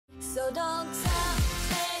So don't tell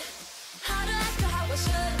me how to act or how I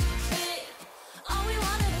should be. All we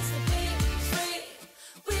wanted is to be free.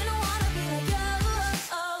 We don't wanna be like you.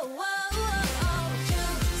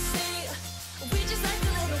 You see, we just like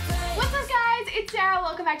a little crazy. What's up guys, it's Sarah,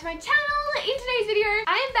 welcome back to my channel. In today's video,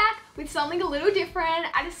 I am back with something a little different.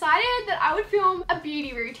 I decided that I would film a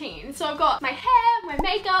beauty routine. So I've got my hair, my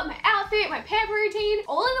makeup, my outfit, my pamper routine,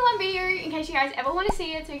 all in the one video in case you guys ever want to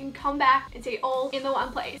see it, so you can come back and see it all in the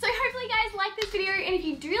one place. So hopefully you guys like this video, and if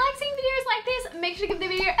you do like seeing videos like this, make sure to give the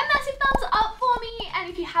video a massive thumbs up for me. And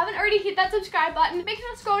if you haven't already hit that subscribe button, make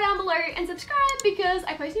sure to scroll down below and subscribe, because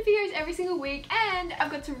I post new videos every single week and I've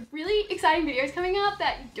got some really exciting videos coming up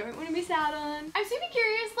that you don't want to miss out on. I'm super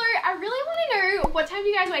curious though, I really want to know what time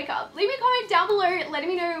you guys wake up. Leave me a comment down below letting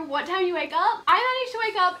me know what time you wake up. I manage to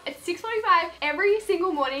wake up at 6:45 every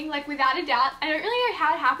single morning, like without a doubt. I don't really know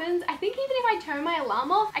how it happens. I think even if I turn my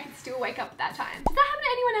alarm off, I can still wake up at that time. Does that happen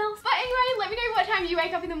to anyone else? But anyway, let me know what time you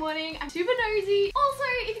wake up in the morning. I'm super nosy. Also,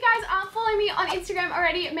 if you guys aren't following me on Instagram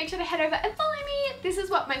already, make sure to head over and follow me. This is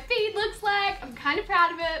what my feed looks like. I'm kind of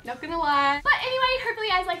proud of it, not gonna lie. But anyway, hopefully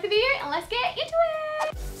you guys like the video and let's get into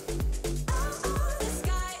it.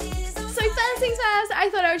 So first things first, I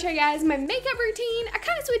thought I would show you guys my makeup routine. I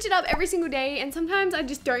kind of switch it up every single day, and sometimes I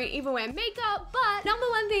just don't even wear makeup, but number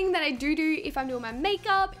one thing that I do if I'm doing my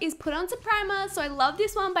makeup is put on some primer. So I love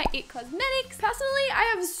this one by It Cosmetics. Personally,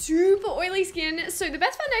 I have super oily skin, so the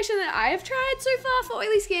best foundation that I have tried so far for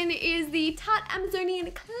oily skin is the Tarte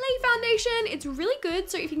Amazonian Clay Foundation. It's really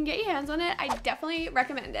good, so if you can get your hands on it, I definitely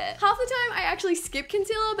recommend it. Half the time I actually skip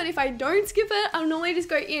concealer, but if I don't skip it, I'll normally just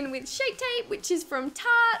go in with Shape Tape, which is from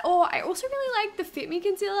Tarte, or I also really like the Fit Me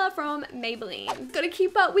concealer from Maybelline. Gotta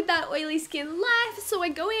keep up with that oily skin life, so I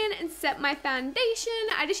go in and set my foundation.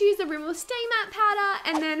 I just use the Rimmel Stay Matte powder,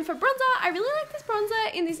 and then for bronzer, I really like this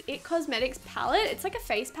bronzer in this It Cosmetics palette. It's like a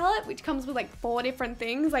face palette, which comes with like 4 different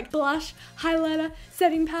things, like blush, highlighter,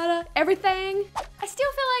 setting powder, everything. I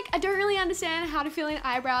still feel like I don't really understand how to fill in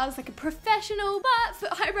eyebrows like a professional, but for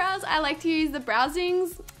eyebrows, I like to use the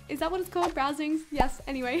Browsings. Is that what it's called? Browsings? Yes,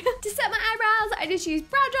 anyway. To set my eyebrows, I just use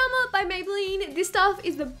Brow Drama by Maybelline. This stuff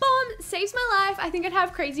is the bomb, saves my life. I think I'd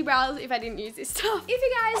have crazy brows if I didn't use this stuff. If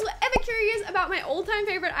you guys were ever curious about my all-time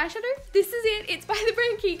favorite eyeshadow, this is it. It's by the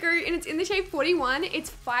brand Kiko, and it's in the shade 41. It's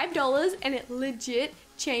 $5, and it legit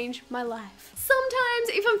changed my life. Sometimes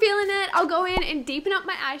if I'm feeling it, I'll go in and deepen up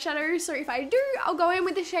my eyeshadow. So if I do, I'll go in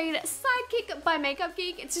with the shade Sidekick by Makeup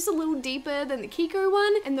Geek. It's just a little deeper than the Kiko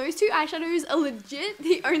one, and those two eyeshadows are legit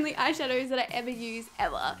the only eyeshadows that I ever use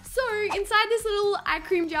ever. So inside this little eye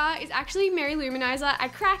cream jar is actually Mary Luminizer. I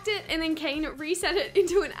cracked it, and then Kane reset it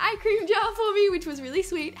into an eye cream jar for me, which was really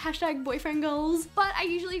sweet. Hashtag boyfriend goals. But I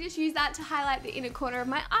usually just use that to highlight the inner corner of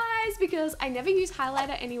my eyes, because I never use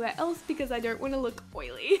highlighter anywhere else because I don't want to look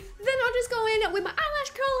oily. Then I'll just go in with my eyelash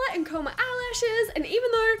curler and curl my eyelashes, and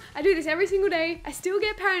even though I do this every single day, I still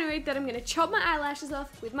get paranoid that I'm gonna chop my eyelashes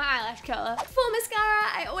off with my eyelash curler. For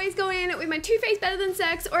mascara, I always go in with my Too Faced Better Than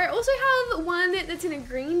Sex, or I also have one that's in a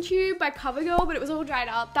green tube by CoverGirl, but it was all dried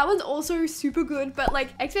up. That one's also super good, but like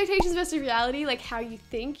expectations versus reality, like how you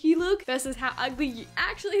think you look versus how ugly you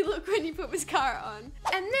actually look when you put mascara on.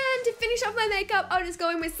 And then to finish off my makeup, I'll just go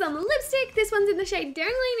in with some lipstick. This one's in the shade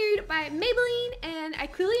Daringly Nude by Maybelline, and I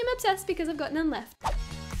clearly am obsessed because I've got none left.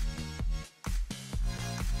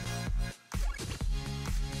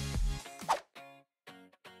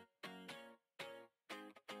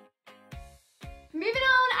 Moving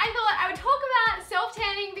on, I thought I would talk about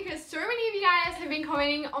self-tanning because so many of you guys have been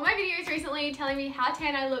commenting on my videos recently telling me how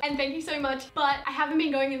tan I look, and thank you so much, but I haven't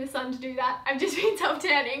been going in the sun to do that. I've just been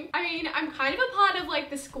self-tanning. I mean, I'm kind of a part of like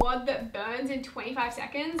the squad that burns in 25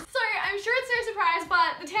 seconds, so I'm sure it's no surprise,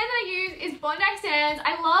 but the tan that I use is Bondi Sands.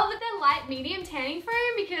 I love their light medium tanning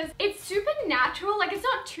foam because it's super natural, like it's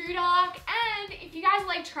not too dark, and if you guys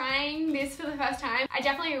like trying this for the first time, I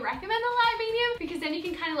definitely recommend the light medium because then you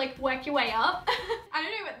can kind of like work your way up. I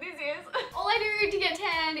don't know what this is. All I do to get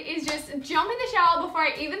tan is just jump in the shower before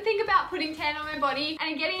I even think about putting tan on my body, and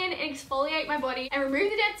I get in and exfoliate my body and remove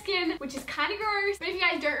the dead skin, which is kind of gross, but if you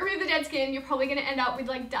guys don't remove the dead skin, you're probably gonna end up with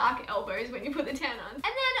like dark elbows when you put the tan on. And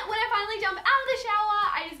then when I finally jump out of the shower,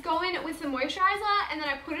 I just go in with some moisturizer, and then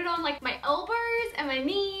I put it on like my elbows and my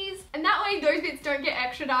knees, and that way those bits don't get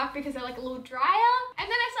extra dark because they're like a little drier. And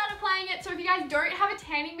then I start applying it, so if you guys don't have a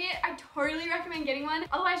tanning mitt, I totally recommend getting one.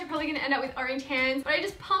 Otherwise you're probably gonna end up with orange hands. But I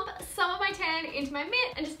just pump some of my tan into my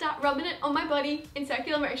mitt and just start rubbing it on my body in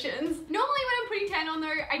circular motions. Normally when I'm pretty tan on though.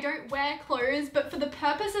 I don't wear clothes, but for the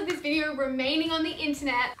purpose of this video remaining on the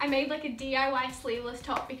internet, I made like a DIY sleeveless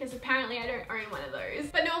top because apparently I don't own one of those.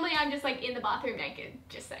 But normally I'm just like in the bathroom naked,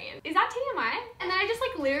 just saying. Is that TMI? And then I just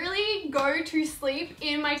like literally go to sleep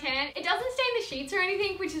in my tan. It doesn't stain the sheets or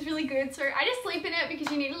anything, which is really good. So I just sleep in it because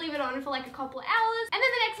you need to leave it on for like a couple of hours. And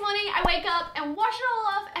then the next morning I wake up and wash it all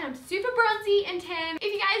off and I'm super bronzy and tan.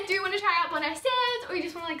 If you guys do want to try out One Night Stands or you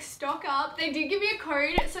just want to like stock up, they did give me a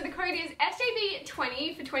code. So the code is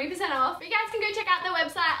SJB20 for 20% off. You guys can go check out their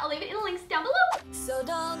website. I'll leave it in the links down below. So don't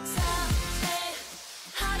tell me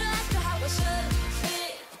how to act or how I should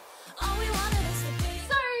be. All we wanted is to be.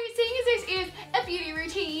 So seeing as this is a beauty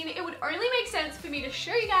routine, it would only make sense for me to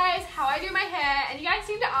show you guys how I do my hair, and you guys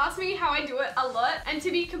seem to ask me how I do it a lot, and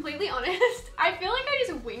to be completely honest, I feel like I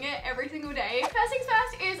just wing it every single day. First things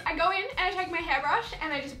first is I go in and I take my hairbrush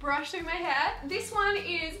and I just brush through my hair. This one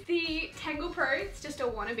is the Tangle Pro. It's just a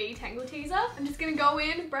wannabe Tangle teaser. I'm just gonna go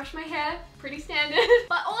in, brush my hair, pretty standard.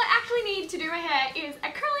 But all I actually need to do my hair is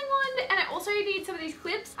a curling wand, and I also need some of these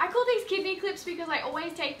clips. I call these kidney clips because I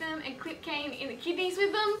always take them and clip cane in the kidneys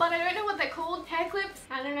with them, but I don't know what they're called. Hair clips?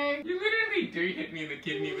 I don't know. You literally do hit me in the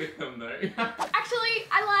kidney with them though. Actually,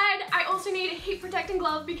 I lied. I also need a heat protecting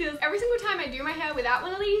glove because every single time I do my hair without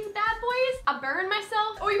one of these bad boys, I burn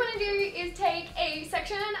myself. All you want to do is take a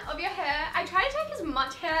section of your hair. I try to take as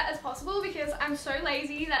much hair as possible because I'm so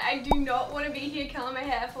lazy that I do not want to be here curling my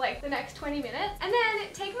hair for like the next 20 minutes. And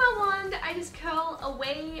then take my wand, I just curl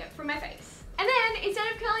away from my face. And then instead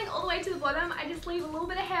of curling all the way to the bottom, I just leave a little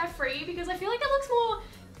bit of hair free because I feel like it looks more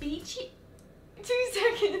beachy. 2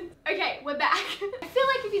 seconds. Okay, we're back. I feel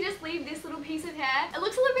like if you just leave this little piece of hair, it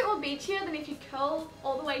looks a little bit more beachier than if you curl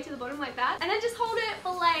all the way to the bottom like that. And then just hold it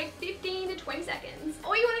for like 15 to 20 seconds.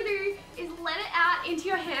 All you want to do is let it out into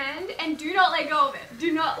your hand and do not let go of it.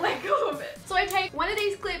 Do not let go of it. So I take one of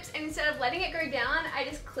these clips and instead of letting it go down, I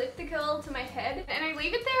just clip the curl to my head and I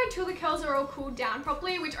leave it there until the curls are all cooled down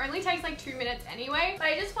properly, which only takes like 2 minutes anyway. But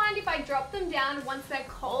I just find if I drop them down once they're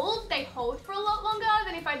cold, they hold for a lot longer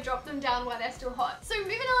than if I drop them down while they're still hot. So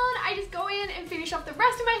moving on, I just go in and finish off the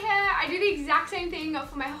rest of my hair. I do the exact same thing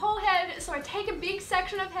for my whole head. So I take a big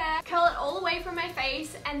section of hair, curl it all the way from my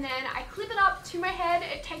face, and then I clip it up to my head.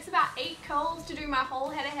 It takes about 8 curls to do my whole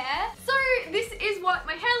head of hair. So this is what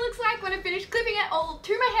my hair looks like when I finish clipping it all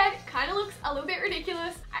to my head. Kind of looks a little bit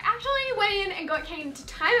ridiculous. I actually went in and got Kane to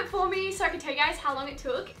time it for me so I could tell you guys how long it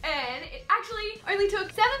took, and it actually only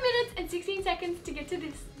took 7 minutes and 16 seconds to get to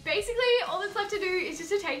this. Basically, all that's left to do is just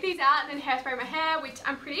to take these out and then hairspray my hair, which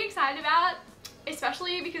I'm pretty excited about,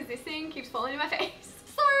 especially because this thing keeps falling in my face.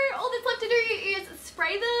 So all that's left to do is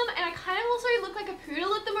spray them, and I kind of also look like a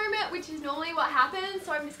poodle at the moment, which is normally what happens.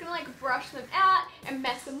 So I'm just gonna like brush them out and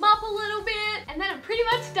mess them up a little bit, and then I'm pretty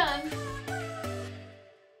much done.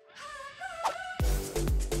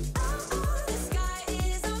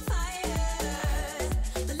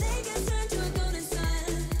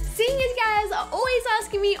 Always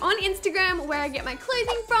asking me on Instagram where I get my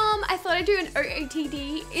clothing from, I thought I'd do an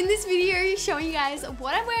OOTD in this video showing you guys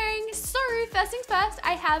what I'm wearing. So first things first,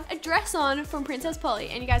 I have a dress on from Princess Polly,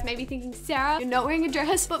 and you guys may be thinking, Sarah, you're not wearing a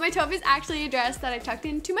dress, but my top is actually a dress that I tucked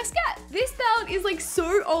into my skirt. This belt is like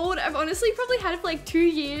so old. I've honestly probably had it for like 2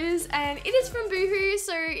 years, and it is from Boohoo,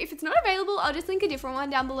 so if it's not available, I'll just link a different one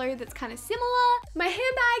down below that's kind of similar. My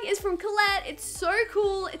handbag is from Colette. It's so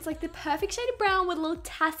cool. It's like the perfect shade of brown with a little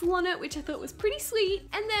tassel on it, which I thought was pretty sweet.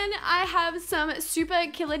 And then I have some super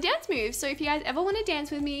killer dance moves, so if you guys ever want to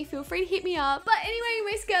dance with me, feel free to hit me up. But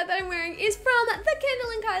anyway, my skirt that I'm wearing is from the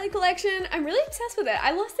Kendall and Kylie collection. I'm really obsessed with it.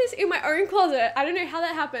 I lost this in my own closet. I don't know how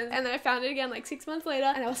that happened, and then I found it again like 6 months later,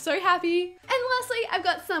 and I was so happy. And lastly, I've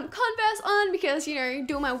got some Converse on because, you know,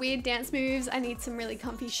 doing my weird dance moves, I need some really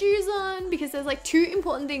comfy shoes on because there's like 2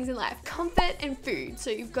 important things in life: comfort and food, so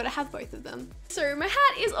you've got to have both of them. So my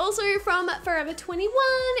hat is also from Forever 21.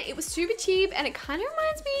 It was super cheap, and it kind of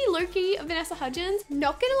reminds me low-key of Vanessa Hudgens.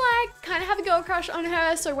 Not gonna lie, kind of have a girl crush on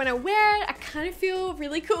her, so when I wear it, I kind of feel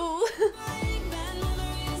really cool.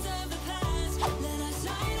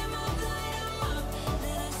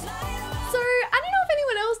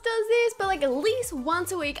 Does this, but like at least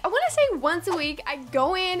once a week, I want to say once a week, I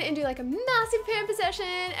go in and do like a massive pamper session,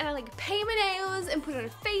 and I like paint my nails and put on a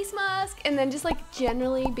face mask, and then just like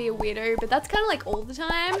generally be a weirdo, but that's kind of like all the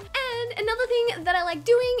time. And another thing that I like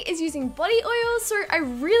doing is using body oil, so I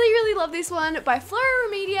really love this one by Flora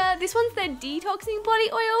Remedia. This one's their detoxing body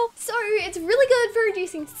oil, so it's really good for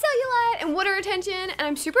reducing cellulite and water retention, and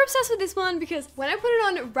I'm super obsessed with this one because when I put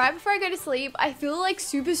it on right before I go to sleep, I feel like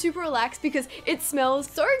super relaxed because it smells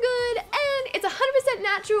so good. good, and it's 100%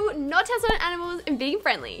 natural, not tested on animals, and vegan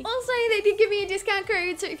friendly. Also, they did give me a discount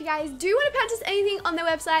code, so if you guys do want to purchase anything on their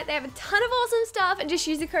website, they have a ton of awesome stuff, and just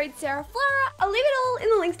use the code SarahFlora. I'll leave it all in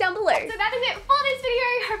the links down below. So that is it for this video.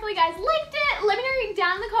 Hopefully you guys liked it. Let me know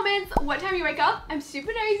down in the comments what time you wake up. I'm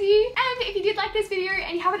super nosy. And if you did like this video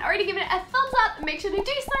and you haven't already given it a thumbs up, make sure to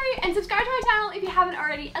do so, and subscribe to my channel if you haven't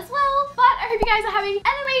already as well. But I hope you guys are having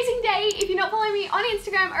an amazing day. If you're not following me on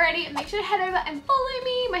Instagram already, make sure to head over and follow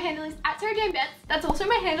me. My handle is @SarahJaneBets. That's also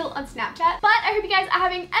my handle on Snapchat. But I hope you guys are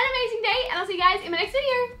having an amazing day, and I'll see you guys in my next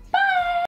video. Bye!